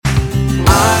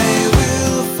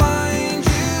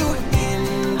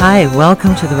Hi,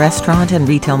 welcome to the Restaurant and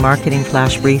Retail Marketing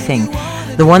Flash Briefing,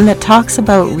 the one that talks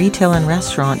about retail and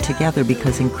restaurant together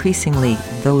because increasingly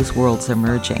those worlds are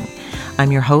merging.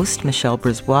 I'm your host, Michelle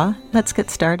Brisbois. Let's get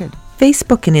started.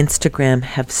 Facebook and Instagram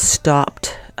have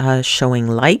stopped showing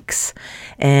likes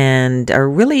and are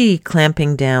really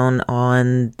clamping down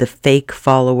on the fake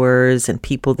followers and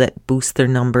people that boost their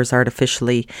numbers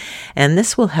artificially. And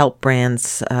this will help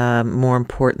brands, more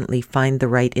importantly, find the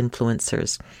right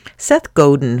influencers. Seth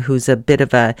Godin, who's a bit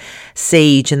of a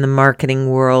sage in the marketing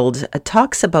world,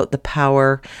 talks about the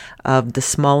power of the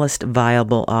smallest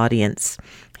viable audience.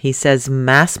 He says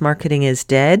mass marketing is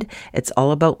dead. It's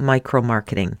all about micro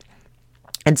marketing.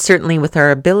 And certainly with our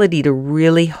ability to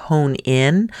really hone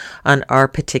in on our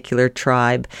particular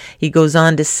tribe. He goes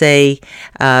on to say,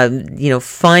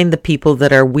 find the people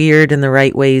that are weird in the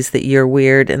right ways that you're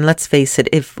weird. And let's face it,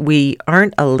 if we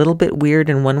aren't a little bit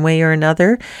weird in one way or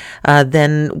another,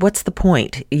 then what's the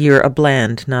point? You're a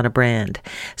blend, not a brand.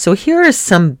 So here are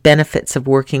some benefits of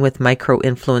working with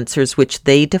micro-influencers, which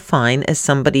they define as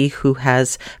somebody who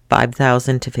has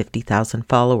 5,000 to 50,000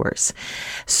 followers.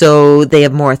 So they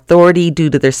have more authority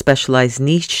due to their specialized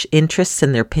niche interests,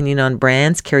 and their opinion on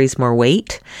brands carries more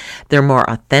weight. They're more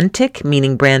authentic,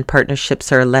 meaning brand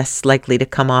partnerships are less likely to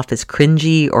come off as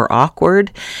cringy or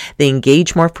awkward. They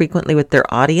engage more frequently with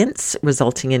their audience,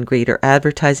 resulting in greater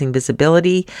advertising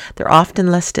visibility. They're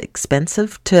often less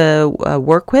expensive to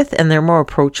work with, and they're more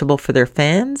approachable for their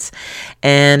fans,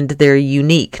 and they're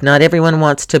unique. Not everyone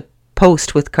wants to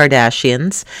post with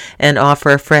Kardashians and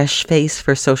offer a fresh face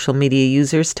for social media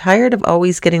users tired of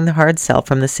always getting the hard sell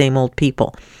from the same old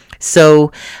people.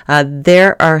 So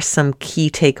there are some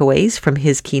key takeaways from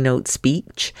his keynote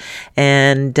speech.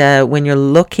 And when you're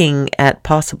looking at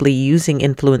possibly using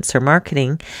influencer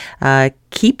marketing,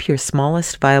 keep your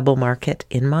smallest viable market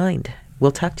in mind. We'll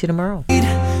talk to you tomorrow.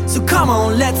 So come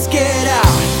on, let's get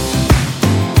out.